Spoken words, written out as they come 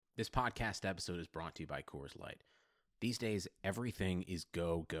This podcast episode is brought to you by Coors Light. These days, everything is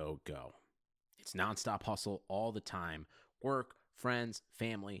go, go, go. It's nonstop hustle all the time. Work, friends,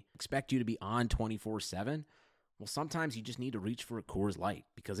 family expect you to be on 24/7. Well, sometimes you just need to reach for a Coors Light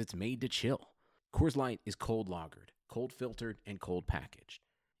because it's made to chill. Coors Light is cold lagered, cold filtered, and cold packaged.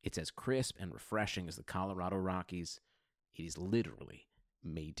 It's as crisp and refreshing as the Colorado Rockies. It is literally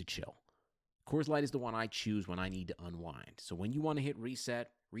made to chill. Coors Light is the one I choose when I need to unwind. So when you want to hit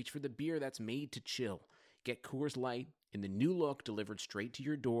reset, reach for the beer that's made to chill. Get Coors Light in the new look delivered straight to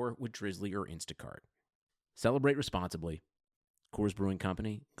your door with Drizzly or Instacart. Celebrate responsibly. Coors Brewing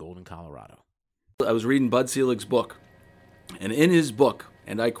Company, Golden, Colorado. I was reading Bud Selig's book, and in his book,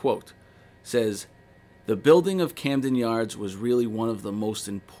 and I quote, says, "The building of Camden Yards was really one of the most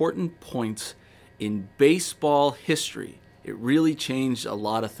important points in baseball history. It really changed a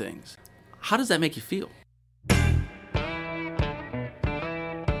lot of things." How does that make you feel?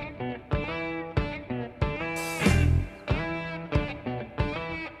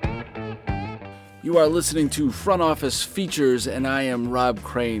 You are listening to Front Office Features, and I am Rob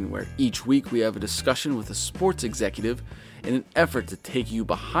Crane, where each week we have a discussion with a sports executive in an effort to take you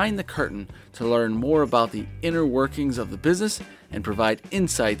behind the curtain to learn more about the inner workings of the business and provide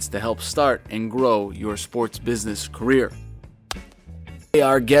insights to help start and grow your sports business career.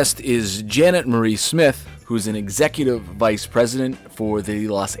 Our guest is Janet Marie Smith, who's an executive vice president for the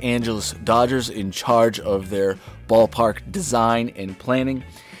Los Angeles Dodgers in charge of their ballpark design and planning.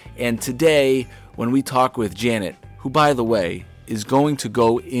 And today, when we talk with Janet, who, by the way, is going to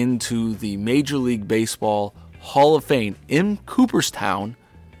go into the Major League Baseball Hall of Fame in Cooperstown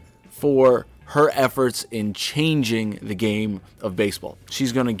for her efforts in changing the game of baseball.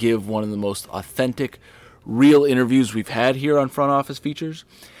 She's going to give one of the most authentic, real interviews we've had here on Front Office Features.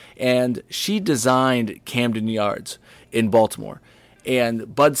 And she designed Camden Yards in Baltimore.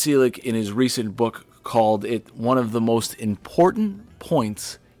 And Bud Selig, in his recent book, called it one of the most important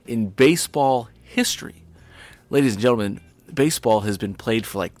points in baseball history. Ladies and gentlemen, baseball has been played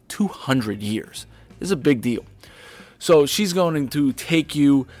for like 200 years. This is a big deal. So she's going to take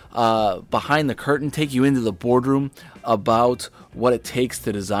you behind the curtain, take you into the boardroom about what it takes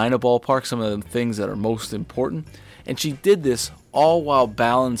to design a ballpark, some of the things that are most important. And she did this all while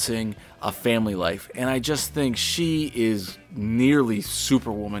balancing a family life. And I just think she is nearly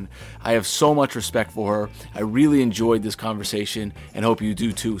superwoman. I have so much respect for her. I really enjoyed this conversation and hope you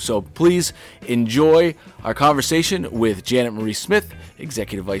do too. So please enjoy our conversation with Janet Marie Smith,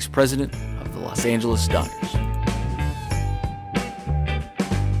 Executive Vice President of the Los Angeles Dodgers.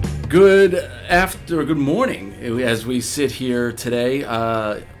 Good morning as we sit here today.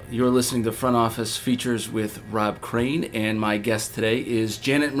 You're listening to Front Office Features with Rob Crane, and my guest today is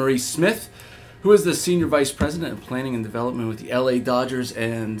Janet Marie Smith, who is the Senior Vice President of Planning and Development with the LA Dodgers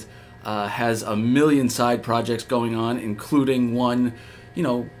and has a million side projects going on, including one,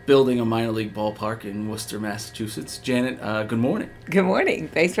 building a minor league ballpark in Worcester, Massachusetts. Janet, good morning. Good morning.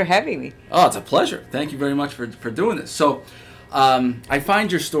 Thanks for having me. Oh, it's a pleasure. Thank you very much for doing this. So, I find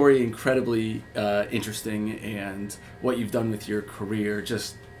your story incredibly interesting, and what you've done with your career,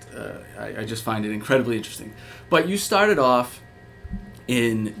 I just find it incredibly interesting. But you started off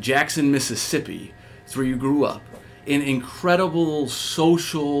in Jackson, Mississippi. It's where you grew up. In incredible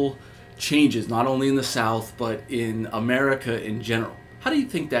social changes, not only in the South, but in America in general. How do you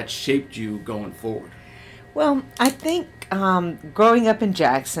think that shaped you going forward? Well, I think growing up in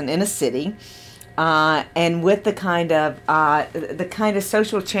Jackson, in a city, and with the kind of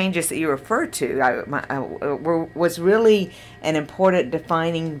social changes that you referred to, was really an important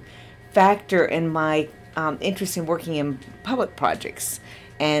defining factor in my interest in working in public projects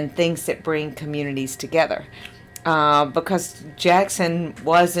and things that bring communities together. Because Jackson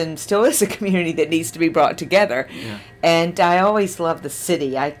was and still is a community that needs to be brought together. Yeah. And I always loved the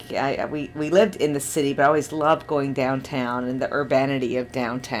city. We lived in the city, but I always loved going downtown and the urbanity of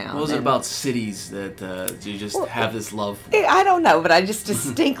downtown. What was it about cities that you just have this love for? I don't know, but I just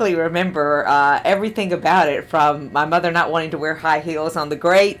distinctly remember everything about it, from my mother not wanting to wear high heels on the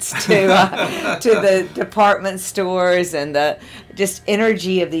grates to the department stores and the just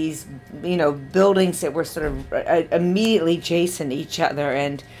energy of these buildings that were sort of immediately adjacent to each other.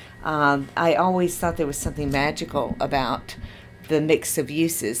 And I always thought there was something magical about the mix of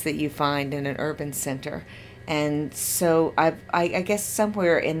uses that you find in an urban center. And so I guess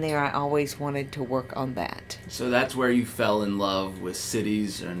somewhere in there I always wanted to work on that. So that's where you fell in love with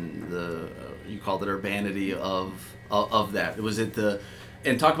cities and you called it urbanity of that. Was it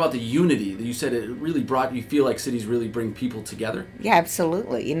And talk about the unity that you said it really brought. You feel like cities really bring people together. Yeah,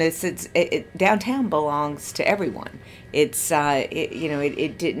 absolutely. You know, downtown belongs to everyone. It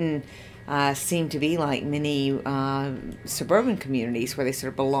didn't seem to be like many suburban communities where they sort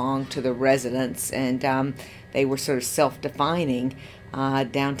of belong to the residents and they were sort of self-defining.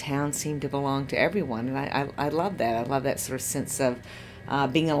 Downtown seemed to belong to everyone, and I love that. I love that sort of sense of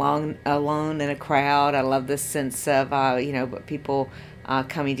being alone in a crowd. I love this sense of people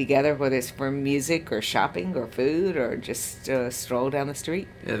coming together, whether it's for music or shopping or food or just stroll down the street.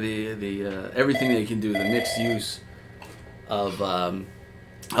 Yeah, the everything that you can do, the mixed use of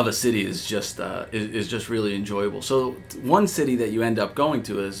a city is just really enjoyable. So one city that you end up going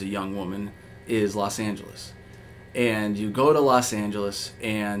to as a young woman is Los Angeles, and you go to Los Angeles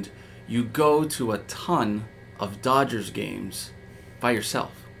and you go to a ton of Dodgers games by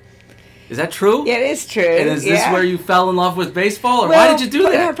yourself. Is that true? Yeah, it is true. And is this where you fell in love with baseball, or why did you do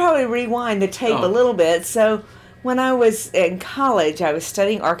that? I'd probably rewind the tape a little bit. So when I was in college, I was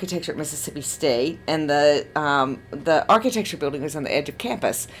studying architecture at Mississippi State, and the architecture building was on the edge of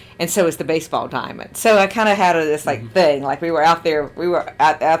campus, and so was the baseball diamond. So I kind of had this thing, like we were out there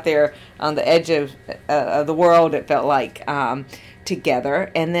on the edge of the world. It felt like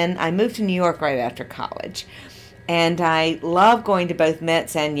together, and then I moved to New York right after college. And I love going to both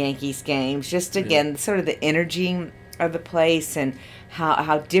Mets and Yankees games, just again, sort of the energy of the place and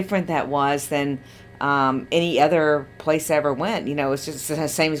how different that was than any other place I ever went. You know, it was just the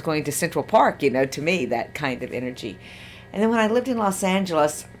same as going to Central Park, you know, to me, that kind of energy. And then when I lived in Los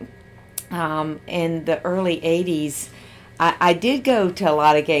Angeles in the early 80s, I did go to a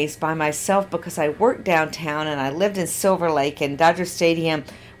lot of games by myself because I worked downtown and I lived in Silver Lake, and Dodger Stadium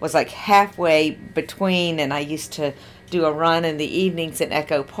was like halfway between, and I used to do a run in the evenings in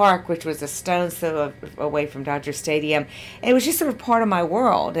Echo Park, which was a stone's throw away from Dodger Stadium. And it was just sort of part of my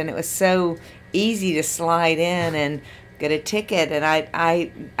world, and it was so easy to slide in and get a ticket. And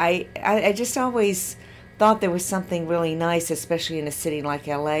I just always thought there was something really nice, especially in a city like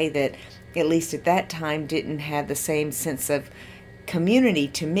LA, that at least at that time didn't have the same sense of community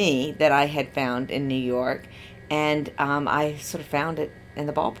to me that I had found in New York. And I sort of found it in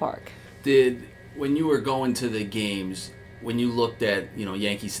the ballpark. When you were going to the games, when you looked at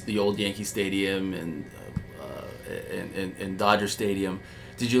the old Yankee Stadium and Dodger Stadium,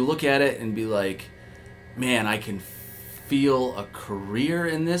 did you look at it and be like, man, I can feel a career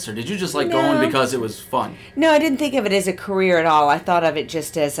in this? Or did you just going because it was fun? No, I didn't think of it as a career at all. I thought of it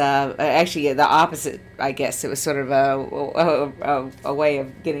just as actually the opposite, I guess. It was sort of a way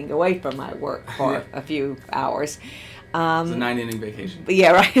of getting away from my work for a few hours. It's a 9-inning vacation.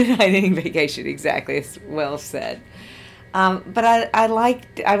 Yeah, right. 9-inning vacation, exactly. It's well said. But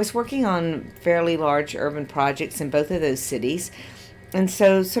I was working on fairly large urban projects in both of those cities. And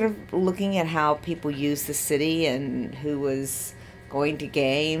so sort of looking at how people use the city and who was going to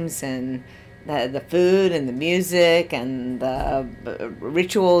games and the food and the music and the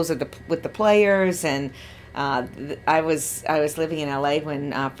rituals with the players. And I was living in LA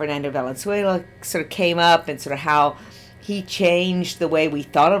when Fernando Valenzuela sort of came up, and sort of how he changed the way we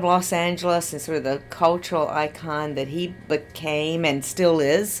thought of Los Angeles and sort of the cultural icon that he became and still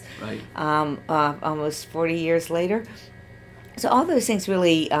is, right. Almost 40 years later. So all those things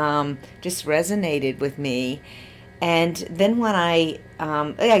really just resonated with me. And then when I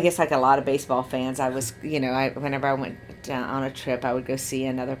guess like a lot of baseball fans, I was, whenever I went on a trip, I would go see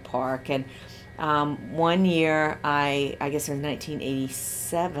another park. And one year, I guess it was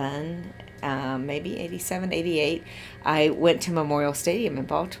 1987, maybe 87, 88, I went to Memorial Stadium in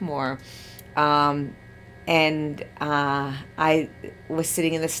Baltimore. And I was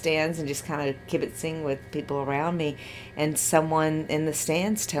sitting in the stands and just kind of kibitzing with people around me. And someone in the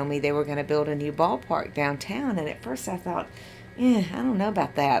stands told me they were going to build a new ballpark downtown. And at first I thought, I don't know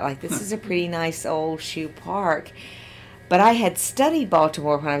about that. Like, this is a pretty nice old shoe park. But I had studied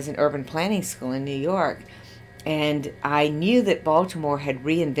Baltimore when I was in urban planning school in New York. And I knew that Baltimore had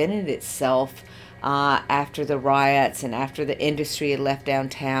reinvented itself after the riots and after the industry had left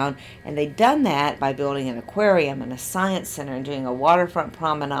downtown. And they'd done that by building an aquarium and a science center and doing a waterfront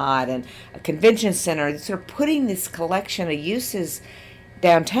promenade and a convention center, and sort of putting this collection of uses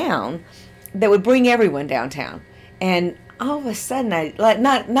downtown that would bring everyone downtown. And all of a sudden,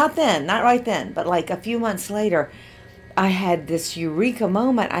 not right then, but like a few months later, I had this eureka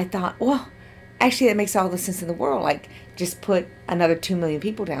moment. I thought, well, actually that makes all the sense in the world. Like, just put another 2 million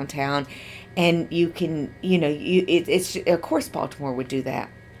people downtown. And you can, it's of course Baltimore would do that.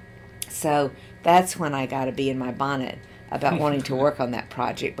 So that's when I got to be in my bonnet about wanting to work on that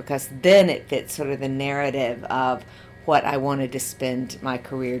project, because then it fits sort of the narrative of what I wanted to spend my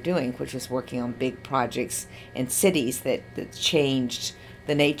career doing, which was working on big projects in cities that changed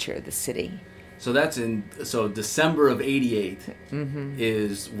the nature of the city. So December of '88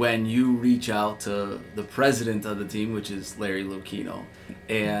 is when you reach out to the president of the team, which is Larry Lucchino.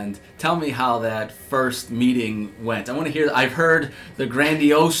 And tell me how that first meeting went. I want to hear. I've heard the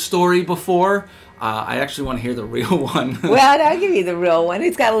grandiose story before. I actually want to hear the real one. Well, I'll give you the real one.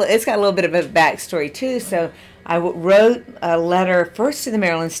 It's got a little bit of a backstory too. So I wrote a letter first to the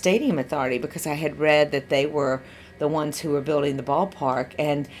Maryland Stadium Authority because I had read that they were the ones who were building the ballpark,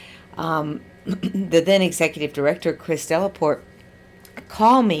 and the then executive director, Chris Delaporte,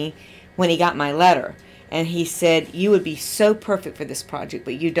 called me when he got my letter. And he said, you would be so perfect for this project,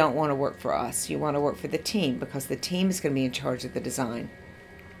 but you don't want to work for us. You want to work for the team because the team is going to be in charge of the design.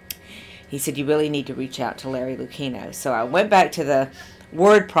 He said, you really need to reach out to Larry Lucchino. So I went back to the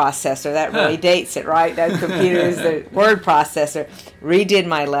word processor. That really dates it, right? That computer is the word processor. Redid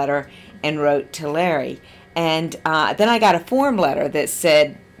my letter and wrote to Larry. And then I got a form letter that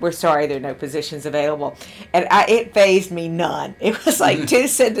said, we're sorry, there are no positions available. And it fazed me none. It was like 2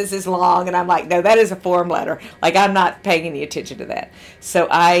 sentences long, and I'm like, no, that is a form letter. Like, I'm not paying any attention to that. So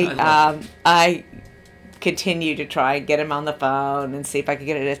I continued to try and get him on the phone and see if I could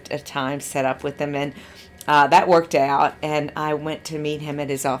get a time set up with him. And that worked out, and I went to meet him at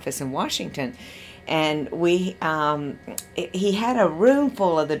his office in Washington. And he had a room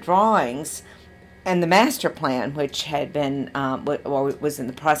full of the drawings and the master plan, which had been, was in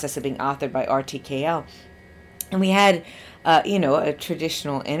the process of being authored by RTKL. And we had, a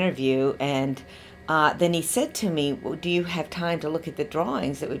traditional interview. And then he said to me, well, do you have time to look at the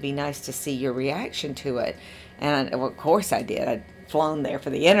drawings? It would be nice to see your reaction to it. And of course I did. I'd flown there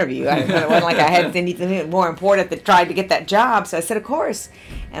for the interview. It wasn't like I had anything more important that tried to get that job. So I said, of course.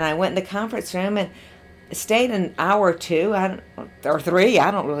 And I went in the conference room and stayed an hour or two, or 3,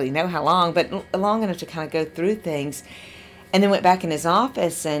 I don't really know how long, but long enough to kind of go through things. And then went back in his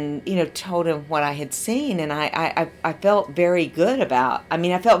office and, told him what I had seen. And I felt very good about,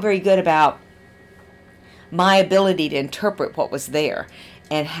 my ability to interpret what was there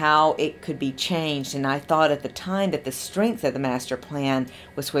and how it could be changed. And I thought at the time that the strength of the master plan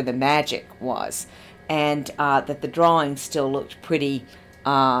was where the magic was, and that the drawings still looked pretty,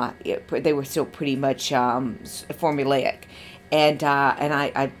 they were still pretty much formulaic. And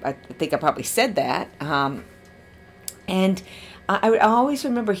I think I probably said that. And I always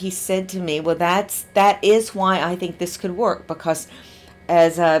remember he said to me, well, that is why I think this could work, because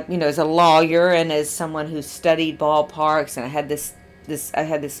as a lawyer and as someone who studied ballparks, and I had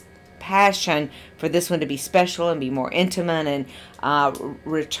this passion for this one to be special and be more intimate and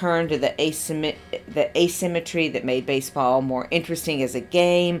return to the asymmetry that made baseball more interesting as a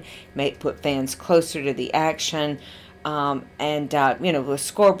game, put fans closer to the action, and a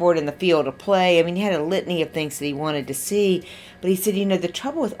scoreboard in the field of play. I mean, he had a litany of things that he wanted to see, but he said, the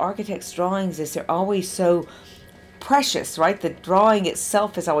trouble with architects' drawings is they're always so precious, right? The drawing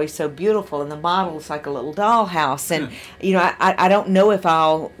itself is always so beautiful, and the model is like a little dollhouse, and I don't know if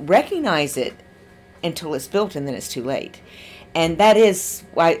I'll recognize it until it's built, and then it's too late. And that is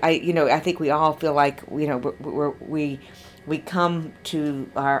why I think we all feel like we come to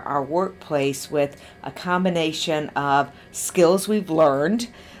our workplace with a combination of skills we've learned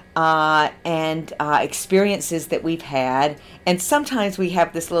and experiences that we've had, and sometimes we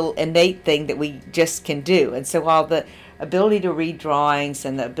have this little innate thing that we just can do. And so while the ability to read drawings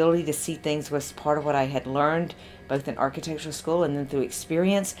and the ability to see things was part of what I had learned both in architectural school and then through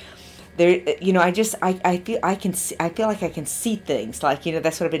experience, there, I feel like I can see things. Like,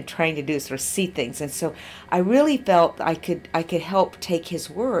 that's what I've been trying to do, is sort of see things. And so I really felt I could help take his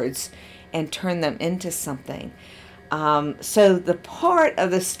words and turn them into something. So the part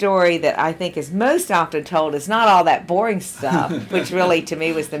of the story that I think is most often told is not all that boring stuff, which really to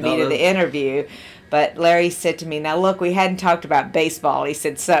me was the meat of the interview. But Larry said to me, now look, we hadn't talked about baseball. He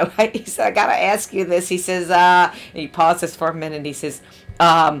said, I got to ask you this. He says, and he pauses for a minute, and he says,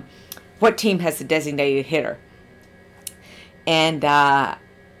 what team has a designated hitter? And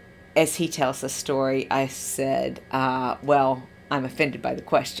as he tells the story, I said, well, I'm offended by the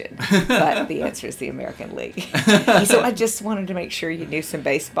question, but the answer is the American League. He said, I just wanted to make sure you knew some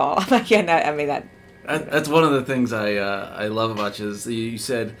baseball. I'm like, yeah, no, I mean, that's one of the things I love about you is you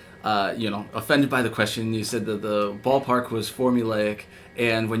said, offended by the question. You said that the ballpark was formulaic,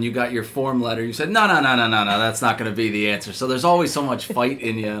 and when you got your form letter, you said, no, that's not going to be the answer. So there's always so much fight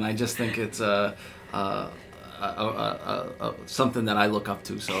in you, and I just think it's something that I look up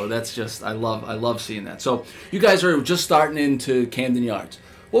to. So that's just, I love seeing that. So you guys are just starting into Camden Yards.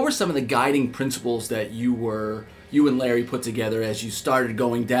 What were some of the guiding principles that you were you and Larry put together as you started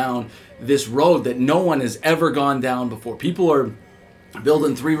going down this road that no one has ever gone down before. People are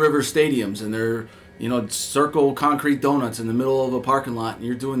building Three Rivers stadiums, and they're, circle concrete donuts in the middle of a parking lot, and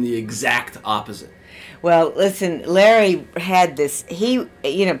you're doing the exact opposite. Well, listen, Larry had this,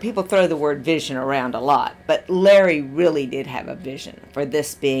 people throw the word vision around a lot, but Larry really did have a vision for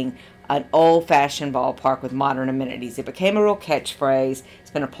this being an old-fashioned ballpark with modern amenities. It became a real catchphrase. It's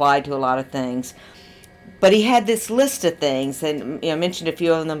been applied to a lot of things. But he had this list of things, and I mentioned a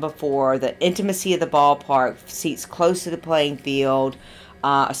few of them before: the intimacy of the ballpark, seats close to the playing field,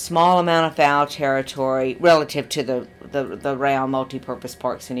 a small amount of foul territory relative to the round multi-purpose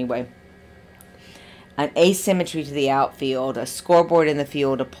parks anyway, an asymmetry to the outfield, a scoreboard in the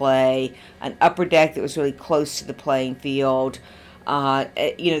field of play, an upper deck that was really close to the playing field. As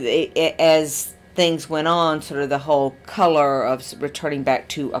things went on, sort of the whole color of returning back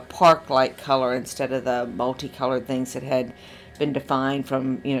to a park-like color instead of the multicolored things that had been defined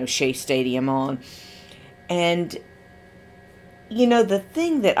from, Shea Stadium on. And, the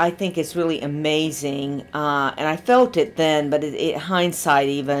thing that I think is really amazing, and I felt it then, but hindsight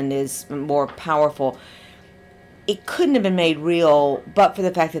even is more powerful, it couldn't have been made real but for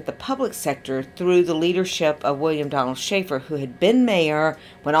the fact that the public sector, through the leadership of William Donald Schaefer, who had been mayor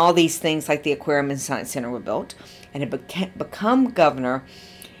when all these things like the Aquarium and Science Center were built, and had become governor.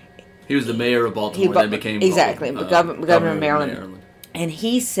 He was the mayor of Baltimore, then became governor of Maryland. And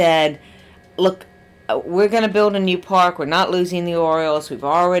he said, look, we're going to build a new park. We're not losing the Orioles. We've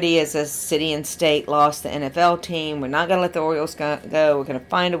already, as a city and state, lost the NFL team. We're not going to let the Orioles go. We're going to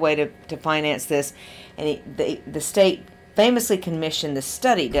find a way to finance this. And the state famously commissioned the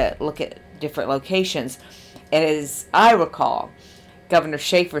study to look at different locations. And as I recall, Governor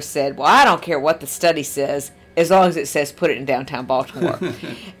Schaefer said, well, I don't care what the study says, as long as it says put it in downtown Baltimore.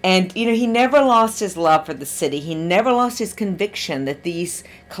 And, he never lost his love for the city. He never lost his conviction that these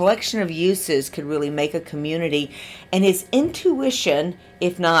collection of uses could really make a community. And his intuition,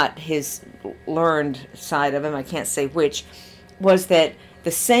 if not his learned side of him, I can't say which, was that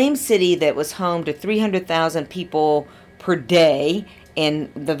the same city that was home to 300,000 people per day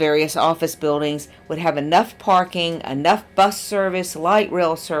in the various office buildings would have enough parking, enough bus service, light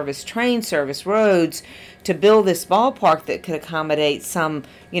rail service, train service, roads to build this ballpark that could accommodate some,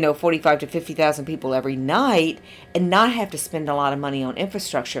 45 to 50,000 people every night and not have to spend a lot of money on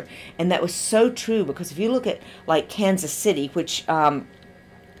infrastructure. And that was so true, because if you look at like Kansas City, which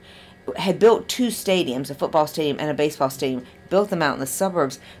had built two stadiums, a football stadium and a baseball stadium, built them out in the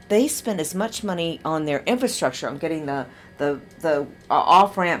suburbs, they spent as much money on their infrastructure, on getting the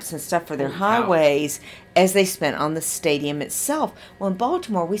off-ramps and stuff for their highways, as they spent on the stadium itself. Well, in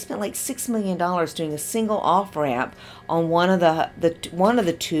Baltimore, we spent like $6 million doing a single off-ramp on one of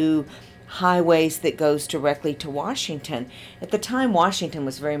the two highways that goes directly to Washington. At the time, Washington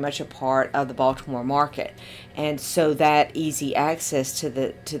was very much a part of the Baltimore market, and so that easy access to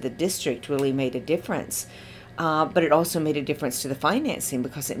the district really made a difference. But it also made a difference to the financing,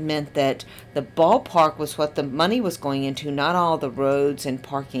 because it meant that the ballpark was what the money was going into, not all the roads and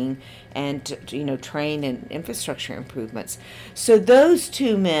parking and train and infrastructure improvements. So those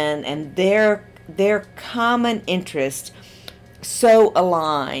two men and their common interest so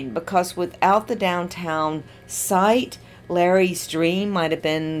aligned, because without the downtown site, Larry's dream might have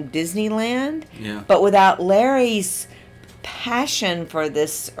been Disneyland. Yeah. But without Larry's passion for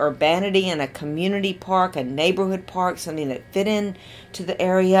this urbanity and a community park, a neighborhood park, something that fit in to the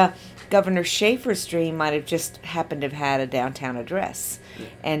area, Governor Schaefer's dream might have just happened to have had a downtown address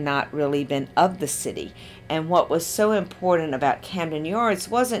and not really been of the city. And what was so important about Camden Yards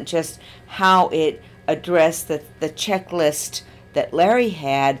wasn't just how it addressed the checklist that Larry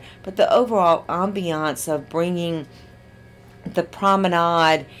had, but the overall ambiance of bringing the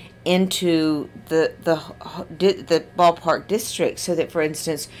promenade into the ballpark district, so that, for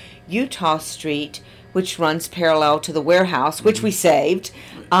instance, Utah Street, which runs parallel to the warehouse, which we saved,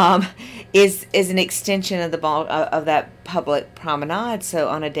 is an extension of of that public promenade. So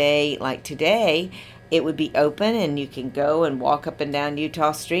on a day like today, it would be open, and you can go and walk up and down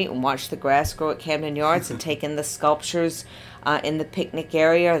Utah Street and watch the grass grow at Camden Yards and take in the sculptures in the picnic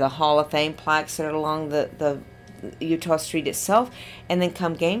area, or the Hall of Fame plaques that are along the Utah Street itself. And then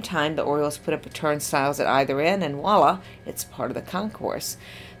come game time, the Orioles put up turnstiles at either end, and voila, it's part of the concourse.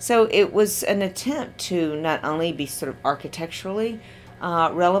 So it was an attempt to not only be sort of architecturally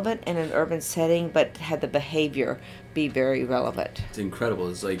relevant in an urban setting, but had the behavior be very relevant. It's incredible.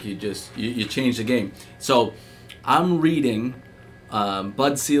 It's like you changed the game. So I'm reading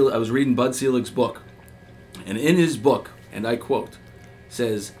Bud Selig. I was reading Bud Selig's book, and in his book, and I quote,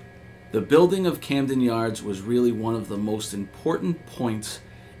 says, The building of Camden Yards was really one of the most important points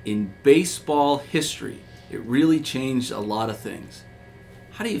in baseball history. It really changed a lot of things.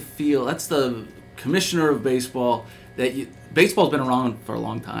 How do you feel? That's the commissioner of baseball. Baseball's been around for a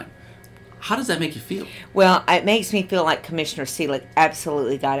long time. How does that make you feel? Well, it makes me feel like Commissioner Seelig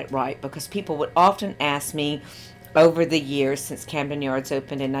absolutely got it right, because people would often ask me over the years since Camden Yards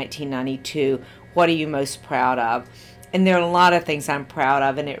opened in 1992, what are you most proud of? And there are a lot of things I'm proud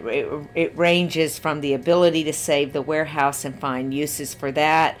of, and it ranges from the ability to save the warehouse and find uses for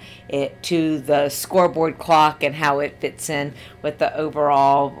that, to the scoreboard clock and how it fits in with the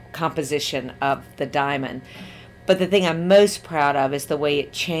overall composition of the diamond. But the thing I'm most proud of is the way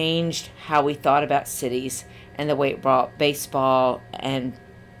it changed how we thought about cities, and the way it brought baseball and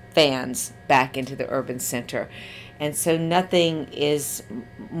fans back into the urban center. And so nothing is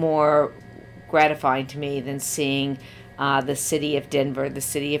more gratifying to me than seeing the city of Denver, the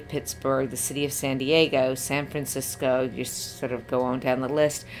city of Pittsburgh, the city of San Diego, San Francisco, you sort of go on down the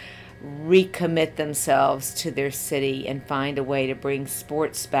list, recommit themselves to their city and find a way to bring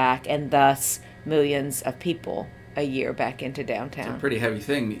sports back, and thus millions of people a year back into downtown. It's a pretty heavy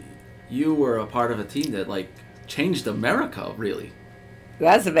thing. You were a part of a team that changed America, really.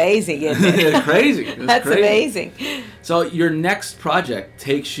 That's amazing, isn't it? It's crazy. That's crazy. Amazing. So your next project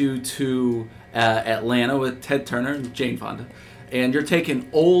takes you to Atlanta with Ted Turner and Jane Fonda, and you're taking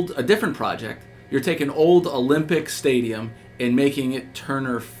a different project. You're taking old Olympic Stadium and making it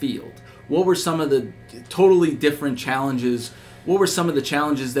Turner Field. What were some of the totally different challenges? What were some of the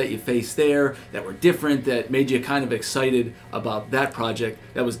challenges that you faced there that were different, that made you kind of excited about that project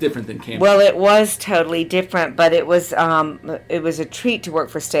that was different than Camden? Well, it was totally different, but it was a treat to work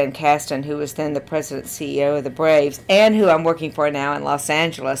for Stan Kasten, who was then the president and CEO of the Braves, and who I'm working for now in Los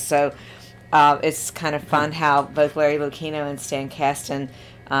Angeles. So it's kind of fun how both Larry Lucchino and Stan Kasten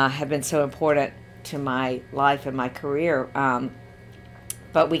have been so important to my life and my career.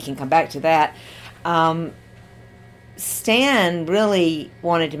 But we can come back to that. Stan really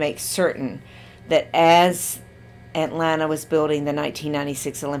wanted to make certain that as Atlanta was building the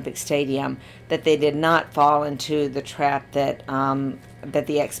 1996 Olympic Stadium, that they did not fall into the trap that that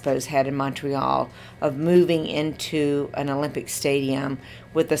the Expos had in Montreal of moving into an Olympic Stadium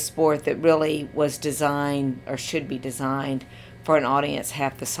with a sport that really was designed, or should be designed, for an audience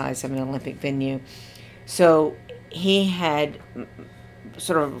half the size of an Olympic venue. So he had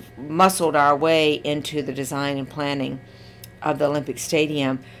sort of muscled our way into the design and planning of the Olympic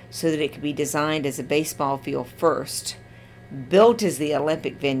Stadium so that it could be designed as a baseball field first, built as the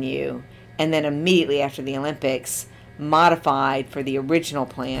Olympic venue, and then immediately after the Olympics modified for the original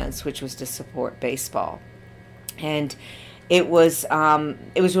plans, which was to support baseball. And it was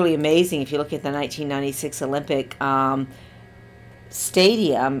really amazing. If you look at the 1996 Olympic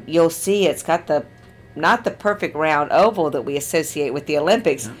stadium, you'll see it's got not the perfect round oval that we associate with the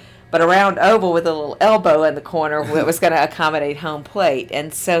Olympics, but a round oval with a little elbow in the corner that was going to accommodate home plate.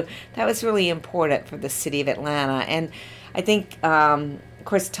 And so that was really important for the city of Atlanta. And I think, of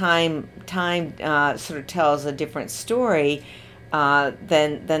course, time sort of tells a different story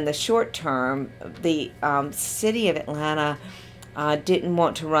than the short term. The city of Atlanta didn't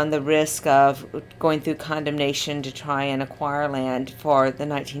want to run the risk of going through condemnation to try and acquire land for the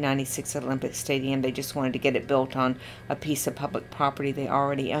 1996 Olympic Stadium. They just wanted to get it built on a piece of public property they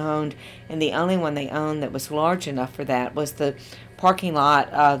already owned. And the only one they owned that was large enough for that was the parking lot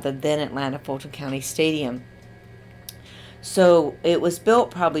of the then Atlanta Fulton County Stadium. So it was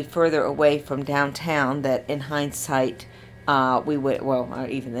built probably further away from downtown that in hindsight we would,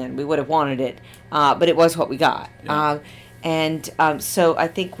 even then, we would have wanted it. But it was what we got. Yeah. So I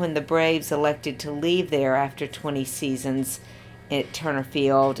think when the Braves elected to leave there after 20 seasons at Turner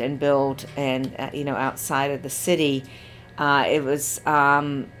Field and build outside of the city, it was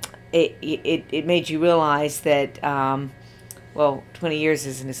it made you realize that 20 years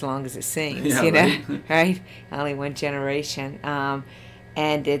isn't as long as it seems, right? Only one generation,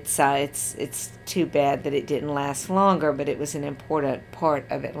 and it's too bad that it didn't last longer. But it was an important part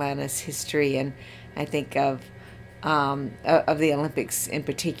of Atlanta's history, and I think of the Olympics in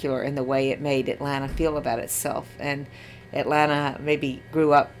particular, and the way it made Atlanta feel about itself. And Atlanta maybe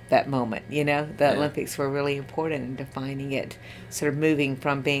grew up that moment, The Olympics were really important in defining it, sort of moving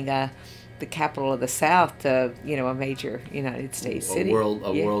from being the capital of the South to, a major United States city.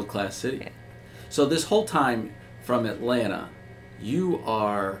 World-class city. Yeah. So this whole time from Atlanta, you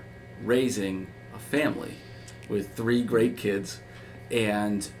are raising a family with 3 great kids,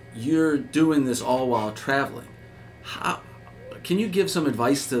 and you're doing this all while traveling. can you give some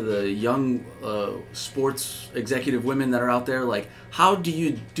advice to the young sports executive women that are out there? Like, how do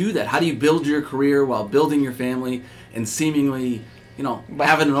you do that? How do you build your career while building your family and seemingly,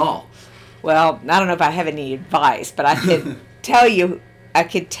 having it all? Well, I don't know if I have any advice, but I could tell you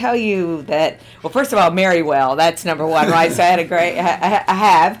that, well, first of all, marry well. That's number one, right? So I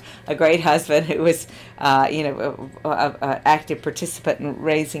have a great husband who was, an active participant in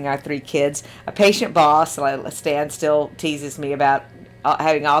raising our 3 kids, a patient boss. Stan still teases me about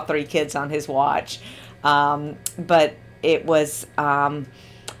having all 3 kids on his watch. But it was, we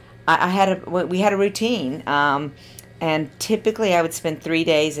had a routine. And typically I would spend 3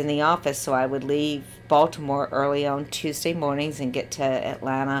 days in the office, so I would leave Baltimore early on Tuesday mornings and get to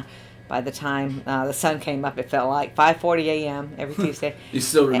Atlanta by the time the sun came up. It felt like 5:40 a.m. every Tuesday. You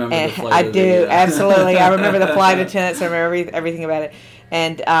still remember the flight? I do, absolutely. I remember the flight attendants. I remember everything about it.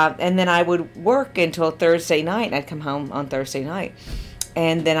 And then I would work until Thursday night, and I'd come home on Thursday night.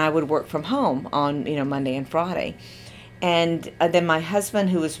 And then I would work from home on Monday and Friday. And then my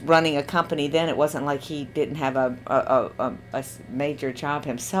husband, who was running a company then, it wasn't like he didn't have a major job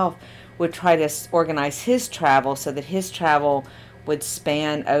himself, would try to organize his travel so that his travel would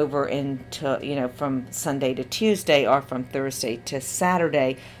span over into, from Sunday to Tuesday or from Thursday to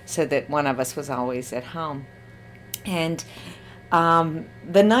Saturday, so that one of us was always at home. And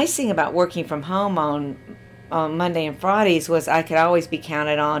the nice thing about working from home on Monday and Fridays was I could always be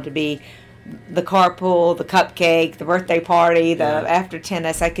counted on to be the carpool, the cupcake, the birthday party, the after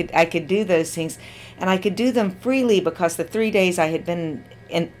tennis. I could do those things, and I could do them freely because the 3 days I had been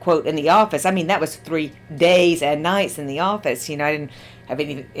in the office. I mean, that was 3 days and nights in the office. I didn't have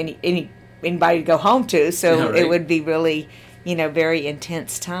anybody to go home to, so It would be really, very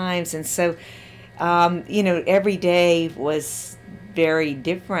intense times. And so, every day was very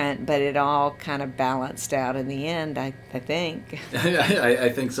different, but it all kind of balanced out in the end, I think. I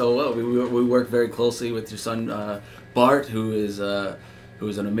think so. Well, we work very closely with your son Bart, who is an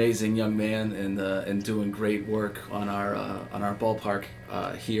amazing young man and doing great work on our ballpark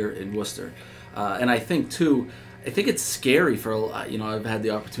here in Worcester. And I think too, it's scary for I've had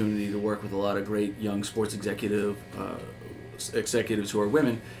the opportunity to work with a lot of great young sports executives who are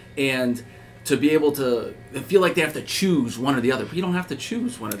women, and to be able to feel like they have to choose one or the other. But you don't have to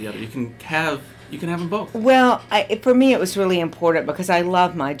choose one or the other. You can have them both. Well, for me, it was really important because I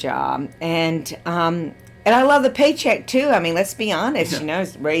love my job, and I love the paycheck too. I mean, let's be honest.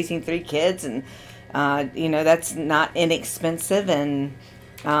 Raising 3 kids, and that's not inexpensive, and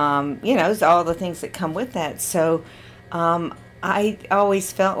all the things that come with that. So, I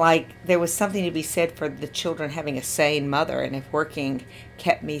always felt like there was something to be said for the children having a sane mother, and if working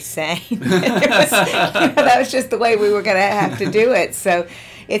kept me sane, that was just the way we were going to have to do it. So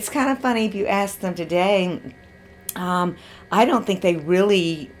it's kind of funny if you ask them today. I don't think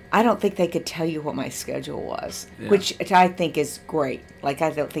they could tell you what my schedule was, which I think is great. Like, I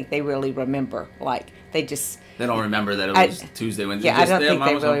don't think they really remember. Like, they don't remember that it was Tuesday, Wednesday. Yeah, I don't think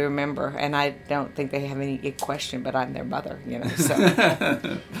they really remember, and I don't think they have any question, but I'm their mother,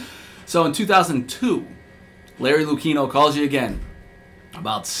 so. So in 2002, Larry Lucchino calls you again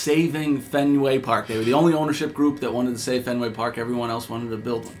about saving Fenway Park. They were the only ownership group that wanted to save Fenway Park. Everyone else wanted to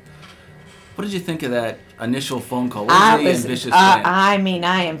build one. What did you think of that initial phone call? What was the ambitious plan?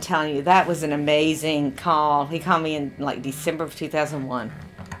 I am telling you, that was an amazing call. He called me in December of 2001.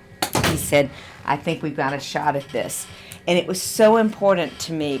 He said, I think we've got a shot at this. And it was so important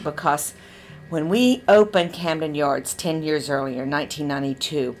to me because when we opened Camden Yards 10 years earlier,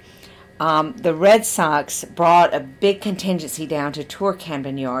 1992, the Red Sox brought a big contingency down to tour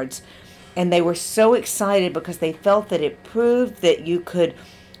Camden Yards. And they were so excited because they felt that it proved that you could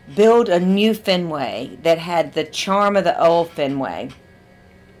build a new Fenway that had the charm of the old Fenway,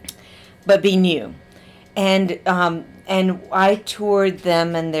 but be new. And I toured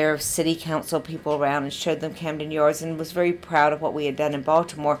them and their city council people around and showed them Camden Yards and was very proud of what we had done in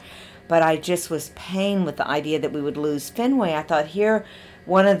Baltimore. But I just was pained with the idea that we would lose Fenway. I thought, here,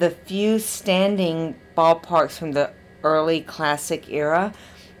 one of the few standing ballparks from the early classic era.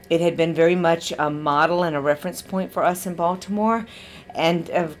 It had been very much a model and a reference point for us in Baltimore. And,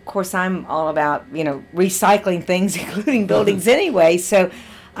 of course, I'm all about, recycling things, including buildings anyway. So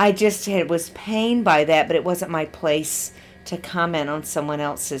I just was pained by that, but it wasn't my place to comment on someone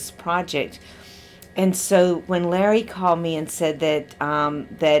else's project. And so when Larry called me and said that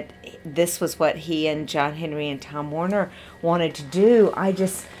that this was what he and John Henry and Tom Warner wanted to do, I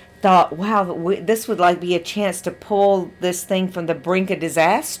just thought, wow, this would be a chance to pull this thing from the brink of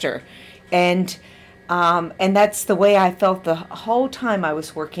disaster. And that's the way I felt the whole time I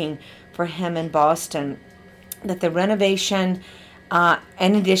was working for him in Boston. that the renovation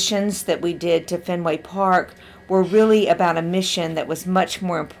and additions that we did to Fenway Park were really about a mission that was much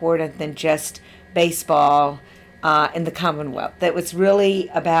more important than just baseball in the Commonwealth. That was really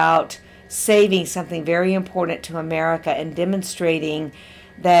about saving something very important to America and demonstrating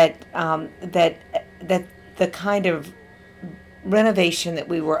that that the kind of renovation that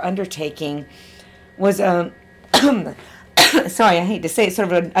we were undertaking was sorry, I hate to say it,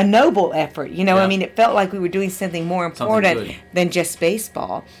 sort of a noble effort. You know, Yeah. I mean, it felt like we were doing something more important good. than just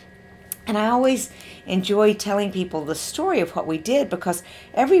baseball. And I always enjoy telling people the story of what we did because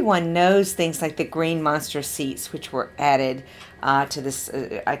everyone knows things like the green monster seats, which were added to this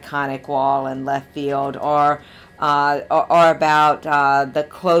iconic wall in left field, or about the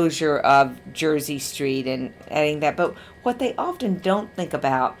closure of Jersey Street and adding that. But what they often don't think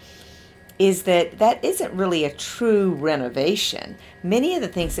about is that that isn't really a true renovation. Many of the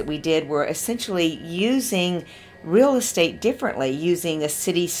things that we did were essentially using real estate differently, using a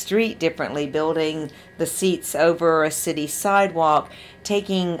city street differently, building the seats over a city sidewalk,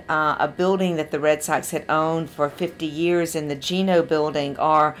 taking a building that the Red Sox had owned for 50 years in the Geno building,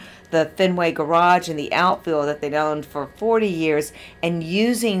 or the Fenway Garage in the outfield that they'd owned for 40 years, and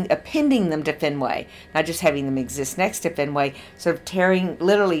appending them to Fenway, not just having them exist next to Fenway, sort of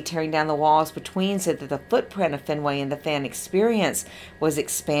literally tearing down the walls between so that the footprint of Fenway and the fan experience was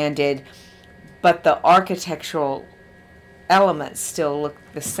expanded, but the architectural elements still look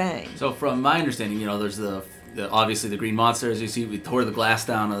the same. So from my understanding, there's the obviously the Green Monster, as you see, we tore the glass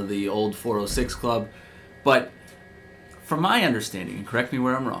down of the old 406 Club, but from my understanding, and correct me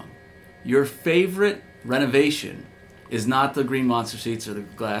where I'm wrong, your favorite renovation is not the Green Monster seats or the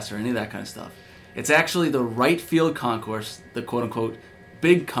glass or any of that kind of stuff. It's actually the right field concourse, the quote-unquote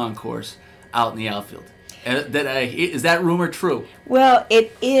big concourse out in the outfield. Is that rumor true? Well,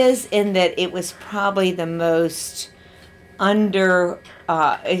 it is, in that it was probably the most it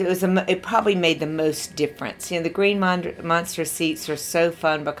probably made the most difference. The Green Monster seats are so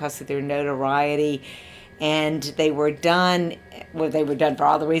fun because of their notoriety, and they were done for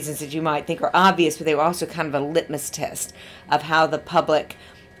all the reasons that you might think are obvious, but they were also kind of a litmus test of how the public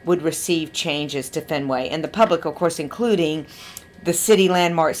would receive changes to Fenway. And the public, of course, including the City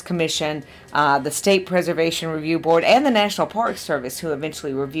Landmarks Commission, the State Preservation Review Board, and the National Park Service, who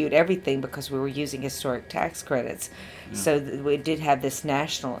eventually reviewed everything because we were using historic tax credits. Yeah. So we did have this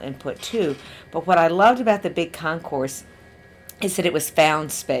national input too. But what I loved about the big concourse is that it was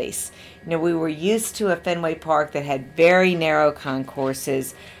found space. We were used to a Fenway Park that had very narrow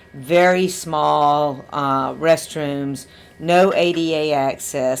concourses, very small restrooms, no ADA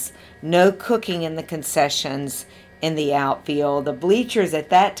access, no cooking in the concessions in the outfield. The bleachers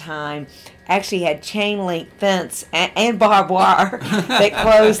at that time actually had chain link fence and barbed wire that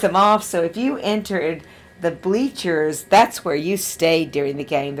closed them off. So if you entered the bleachers, that's where you stayed during the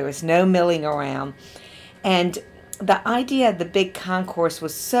game. There was no milling around. And the idea of the big concourse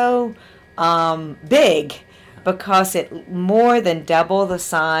was so big because it more than doubled the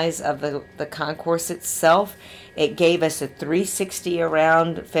size of the concourse itself. It gave us a 360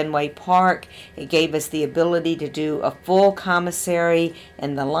 around Fenway Park. It gave us the ability to do a full commissary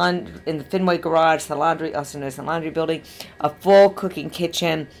in the Fenway Garage, the laundry, also known as the laundry building, a full cooking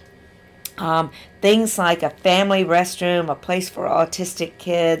kitchen, things like a family restroom, a place for autistic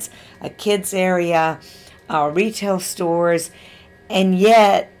kids, a kids area, retail stores, and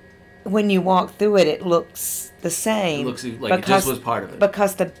yet when you walk through it, it looks the same. It looks like it just was part of it.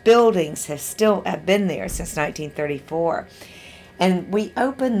 Because the buildings have been there since 1934. And we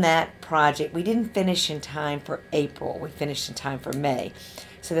opened that project. We didn't finish in time for April. We finished in time for May.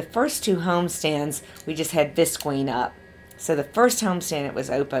 So the first two homestands, we just had Visqueen up. So the first homestand that was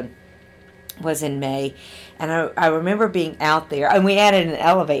open was in May, and I remember being out there, and we added an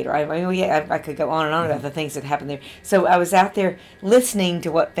elevator. I could go on and on about the things that happened there. So I was out there listening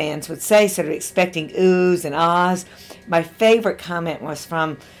to what fans would say, sort of expecting oohs and ahs. My favorite comment was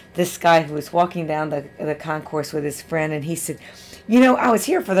from this guy who was walking down the concourse with his friend, and he said, I was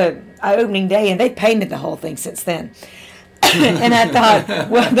here for the opening day, and they painted the whole thing since then. And I thought,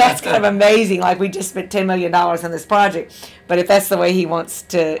 well, that's kind of amazing. Like, we just spent $10 million on this project. But if that's the way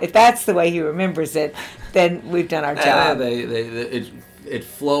if that's the way he remembers it, then we've done our job. It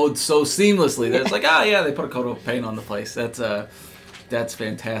flowed so seamlessly that it's like, they put a coat of paint on the place. That's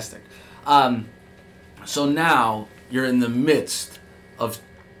fantastic. So now you're in the midst of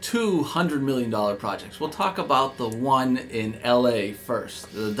two $100 million projects. We'll talk about the one in LA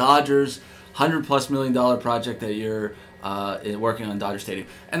first. The Dodgers $100+ million project that you're working on Dodger Stadium.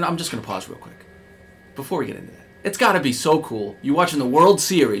 And I'm just going to pause real quick before we get into that. it's got to be so cool. You're watching the World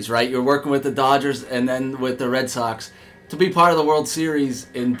Series, right? You're working with the Dodgers and then with the Red Sox. To be part of the World Series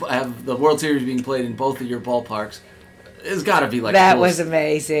and have the World Series being played in both of your ballparks, it's got to be like that cool. was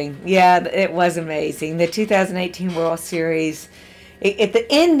amazing. Yeah, it was amazing. The 2018 World Series. If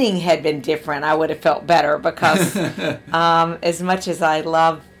the ending had been different, I would have felt better because as much as I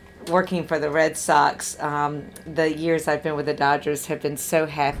love working for the Red Sox, the years I've been with the Dodgers have been so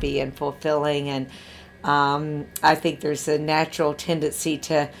happy and fulfilling, and I think there's a natural tendency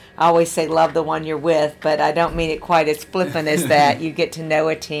to, I always say love the one you're with, but I don't mean it quite as flippant as that. You get to know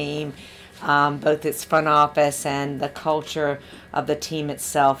a team, both its front office and the culture of the team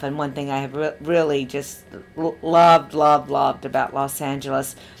itself. And one thing I have really just loved about Los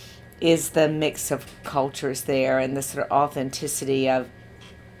Angeles is the mix of cultures there and the sort of authenticity of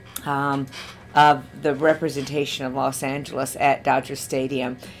the representation of Los Angeles at Dodger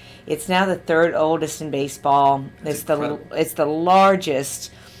Stadium. It's now the third oldest in baseball. It's the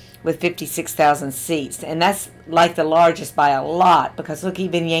largest with 56,000 seats, and that's like the largest by a lot because look,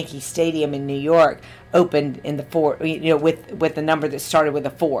 even Yankee Stadium in New York opened in the four, with the number that started with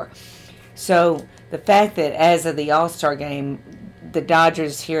a 4. So the fact that as of the All-Star game, the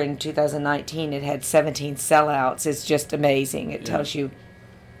Dodgers here in 2019 it had 17 sellouts is just amazing. It tells you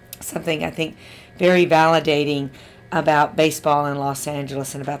something I think very validating about baseball in Los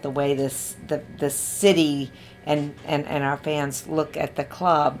Angeles and about the way the city and our fans look at the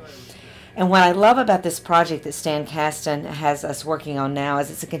club. And what I love about this project that Stan Kasten has us working on now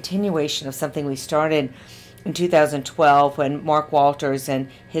is it's a continuation of something we started in 2012 when Mark Walters and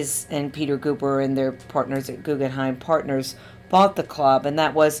Peter Guber and their partners at Guggenheim Partners bought the club, and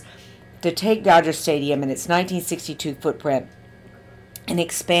that was to take Dodger Stadium and its 1962 footprint and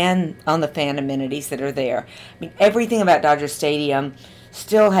expand on the fan amenities that are there. I mean, everything about Dodger Stadium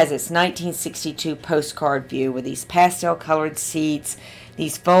still has its 1962 postcard view with these pastel-colored seats,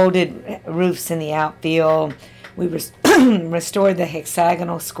 these folded roofs in the outfield. We restored the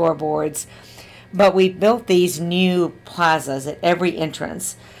hexagonal scoreboards, but we built these new plazas at every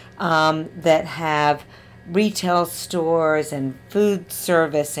entrance that have retail stores and food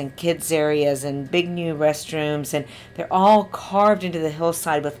service and kids areas and big new restrooms, and they're all carved into the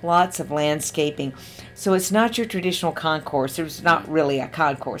hillside with lots of landscaping. So it's not your traditional concourse. There's not really a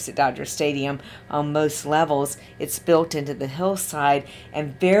concourse at Dodger Stadium on most levels. It's built into the hillside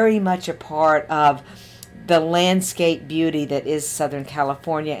and very much a part of the landscape beauty that is Southern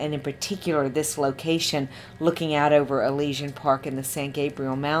California, and in particular this location looking out over Elysian Park in the San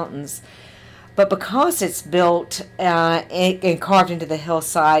Gabriel Mountains. But because it's built and carved into the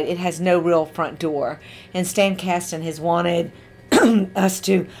hillside, it has no real front door. And Stan Kasten has wanted us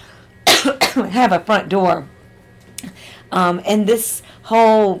to have a front door. And this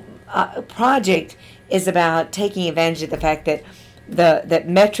whole project is about taking advantage of the fact that that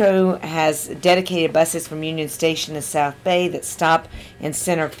Metro has dedicated buses from Union Station to South Bay that stop in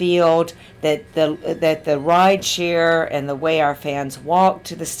center field, that the ride share and the way our fans walk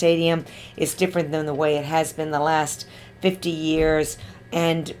to the stadium is different than the way it has been the last 50 years.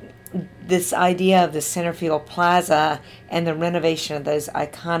 And this idea of the center field plaza and the renovation of those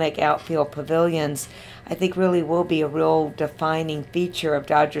iconic outfield pavilions, I think really will be a real defining feature of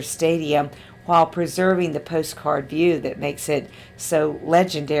Dodger Stadium, while preserving the postcard view that makes it so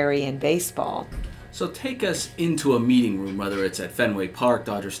legendary in baseball. So take us into a meeting room, whether it's at Fenway Park,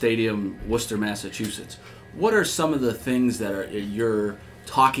 Dodger Stadium, Worcester, Massachusetts. What are some of the things that you're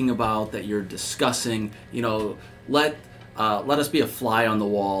talking about, that you're discussing? Let us be a fly on the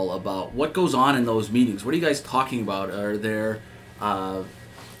wall about what goes on in those meetings. What are you guys talking about? Are there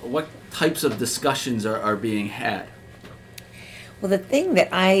what types of discussions are being had? Well, the thing that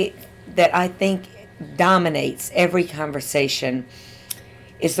I think dominates every conversation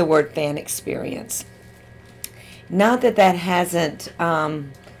is the word fan experience. Not that hasn't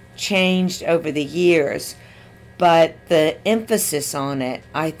changed over the years, but the emphasis on it,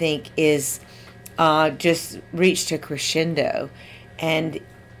 I think, is just reached a crescendo. And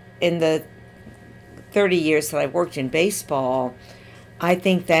in the 30 years that I've worked in baseball, I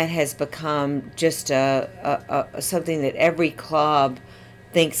think that has become just a something that every club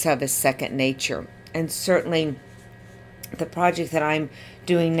thinks of as second nature. And certainly the project that I'm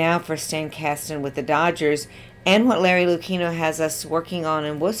doing now for Stan Kasten with the Dodgers and what Larry Lucchino has us working on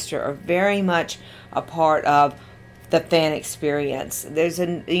in Worcester are very much a part of the fan experience.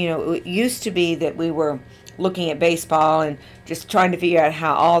 It used to be that we were looking at baseball and just trying to figure out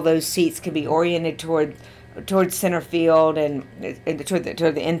how all those seats could be oriented toward center field and toward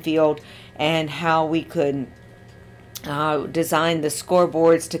the infield, and how we could design the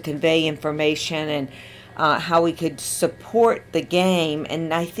scoreboards to convey information. And how we could support the game.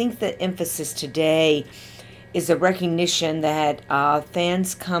 And I think the emphasis today is a recognition that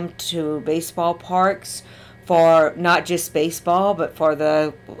fans come to baseball parks for not just baseball, but for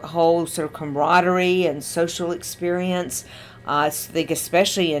the whole sort of camaraderie and social experience. I think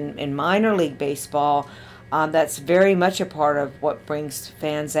especially in minor league baseball, that's very much a part of what brings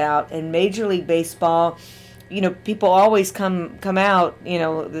fans out. In Major League Baseball, people always come out.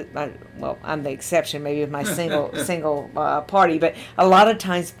 Well, I'm the exception, maybe with my single party, but a lot of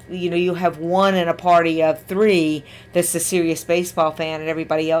times, you have one in a party of three that's a serious baseball fan, and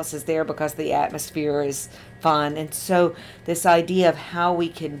everybody else is there because the atmosphere is fun. And so, this idea of how we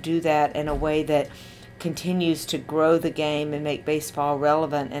can do that in a way that continues to grow the game and make baseball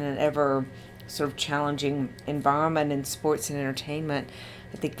relevant in an ever sort of challenging environment in sports and entertainment,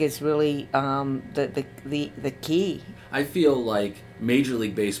 I think is really the key. I feel like Major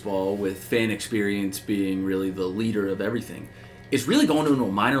League Baseball, with fan experience being really the leader of everything, is really going into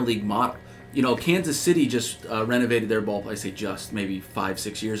a minor league model. Kansas City just renovated their ballpark, I say just, maybe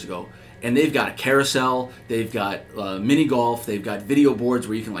 5-6 years ago, and they've got a carousel, they've got mini golf, they've got video boards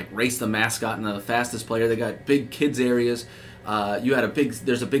where you can race the mascot and the fastest player, they got big kids areas.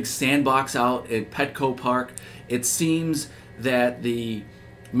 There's a big sandbox out at Petco Park. It seems that the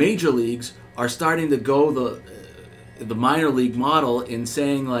major leagues are starting to go the minor league model in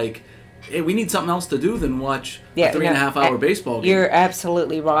saying hey, we need something else to do than watch a 3.5 hour baseball game. You're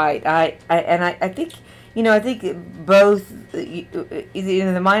absolutely right. I think I think both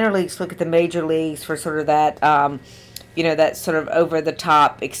the minor leagues look at the major leagues for sort of that that sort of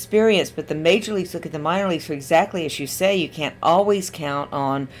over-the-top experience. But the major leagues look at the minor leagues for exactly as you say. You can't always count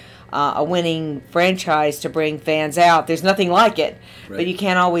on a winning franchise to bring fans out. There's nothing like it, right. But you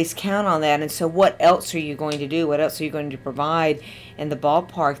can't always count on that. And so what else are you going to do? What else are you going to provide in the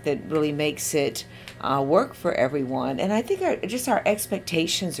ballpark that really makes it work for everyone? And I think our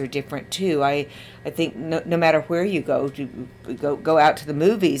expectations are different too. I think no matter where you go out to the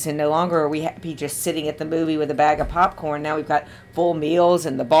movies, and no longer are we happy just sitting at the movie with a bag of popcorn. Now we've got full meals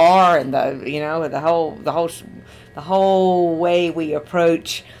and the bar and the whole way we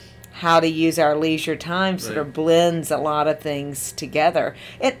approach how to use our leisure time sort of blends a lot of things together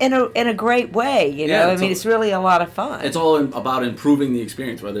in a great way. It's really a lot of fun. It's all about improving the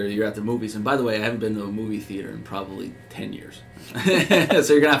experience, whether you're at the movies. And by the way, I haven't been to a movie theater in probably 10 years. So you're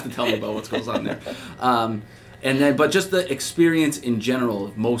going to have to tell me about what goes on there. But just the experience in general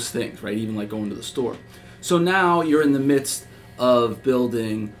of most things, right? Even going to the store. So now you're in the midst of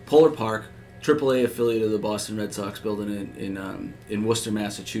building Polar Park, AAA affiliate of the Boston Red Sox, building in Worcester,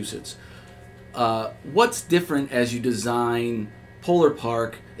 Massachusetts. What's different as you design Polar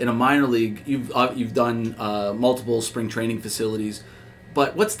Park in a minor league? You've done multiple spring training facilities,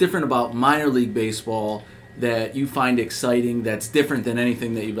 but what's different about minor league baseball that you find exciting that's different than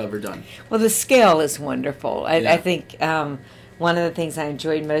anything that you've ever done? Well, the scale is wonderful. I think one of the things I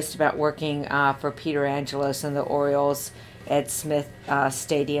enjoyed most about working for Peter Angelos and the Orioles at Smith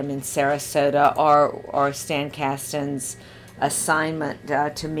Stadium in Sarasota, or Stan Kasten's assignment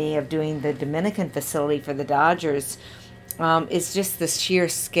to me of doing the Dominican facility for the Dodgers, is just the sheer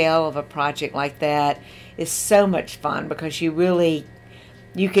scale of a project like that is so much fun because you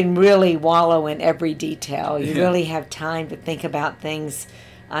can really wallow in every detail. You really have time to think about things.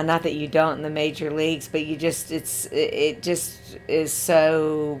 Not that you don't in the major leagues, but it just is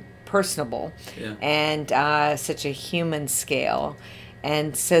so personable and such a human scale,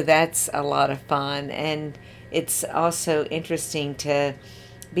 and so that's a lot of fun. And it's also interesting to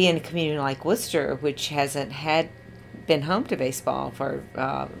be in a community like Worcester, which hasn't been home to baseball for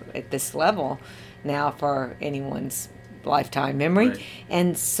at this level now for anyone's lifetime memory. Right.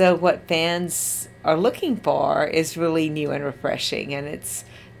 And so what fans are looking for is really new and refreshing, and it's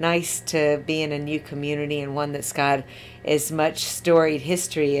nice to be in a new community and one that's got as much storied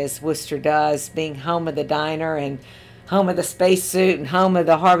history as Worcester does, being home of the diner and home of the spacesuit and home of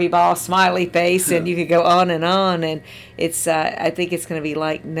the Harvey Ball smiley face, and you could go on. And it's I think it's going to be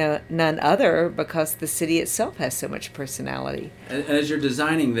like none other because the city itself has so much personality. And as you're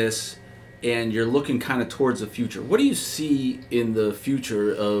designing this and you're looking kind of towards the future, what do you see in the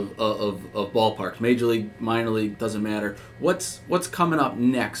future of ballparks? Major league, minor league, doesn't matter. What's coming up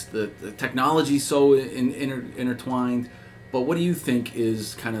next? The technology's so intertwined, but what do you think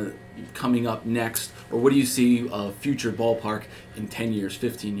is kind of coming up next, or what do you see a future ballpark in 10 years,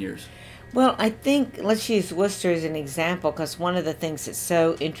 15 years? Well, I think let's use Worcester as an example, because one of the things that's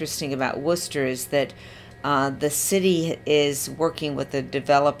so interesting about Worcester is that the city is working with a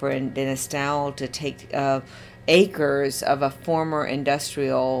developer in Dennis Dowell to take acres of a former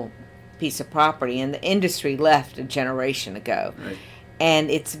industrial piece of property, and the industry left a generation ago. Right.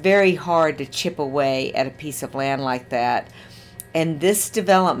 And it's very hard to chip away at a piece of land like that. And this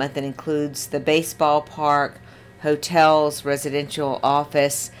development that includes the baseball park, hotels, residential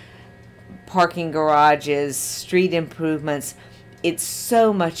office, parking garages, street improvements, it's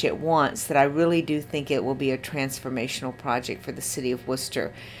so much at once that I really do think it will be a transformational project for the city of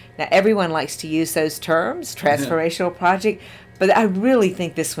Worcester. Now, everyone likes to use those terms, transformational project, but I really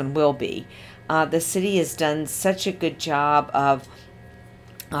think this one will be. The city has done such a good job of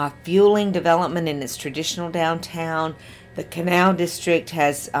fueling development in its traditional downtown. The Canal District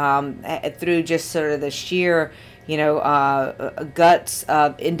has, through just sort of the sheer, guts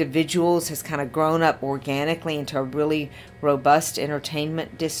of individuals, has kind of grown up organically into a really robust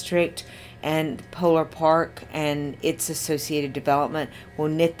entertainment district. And Polar Park and its associated development will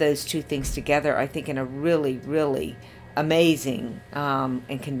knit those two things together, I think, in a really, really amazing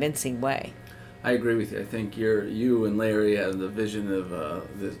and convincing way. I agree with you. I think you and Larry have the vision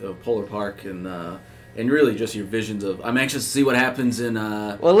of Polar Park and really just your visions of. I'm anxious to see what happens in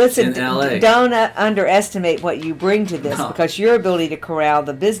listen, in LA. Don't underestimate what you bring to this, because your ability to corral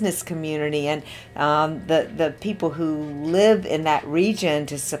the business community and the people who live in that region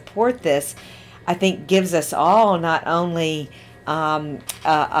to support this, I think, gives us all not only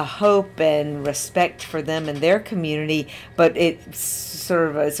a hope and respect for them and their community, but it's sort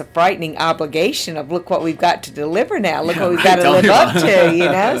of it's a frightening obligation of look what we've got to deliver now. Look what we've got to live up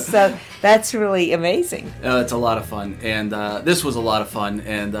to, So that's really amazing. It's a lot of fun, and this was a lot of fun,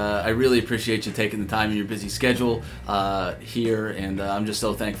 and I really appreciate you taking the time in your busy schedule here, and I'm just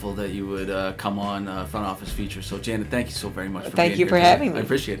so thankful that you would come on Front Office Feature. So Janet, thank you so very much for being here. Thank you for having me. I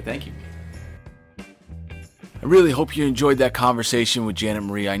appreciate it. Thank you. I really hope you enjoyed that conversation with Janet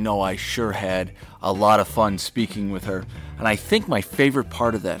Marie. I know I sure had a lot of fun speaking with her. And I think my favorite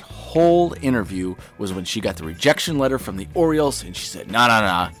part of that whole interview was when she got the rejection letter from the Orioles and she said,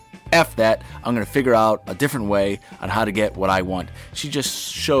 nah, F that. I'm going to figure out a different way on how to get what I want. She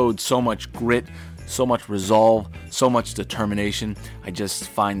just showed so much grit, so much resolve, so much determination. I just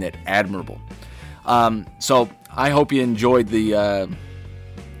find that admirable. So I hope you enjoyed the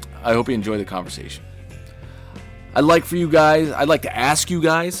conversation. I'd like to ask you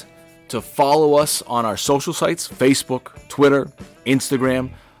guys to follow us on our social sites, Facebook, Twitter,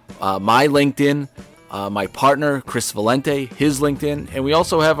 Instagram, my LinkedIn, my partner, Chris Valente, his LinkedIn, and we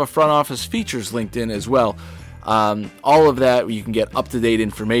also have a Front Office Features LinkedIn as well. All of that, you can get up-to-date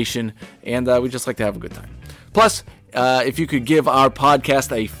information, and we just like to have a good time. Plus, if you could give our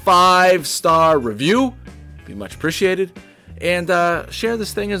podcast a 5-star review, it'd be much appreciated. And share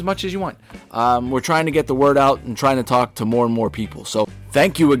this thing as much as you want. We're trying to get the word out and trying to talk to more and more people. So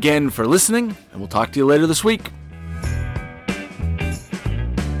thank you again for listening, and we'll talk to you later this week.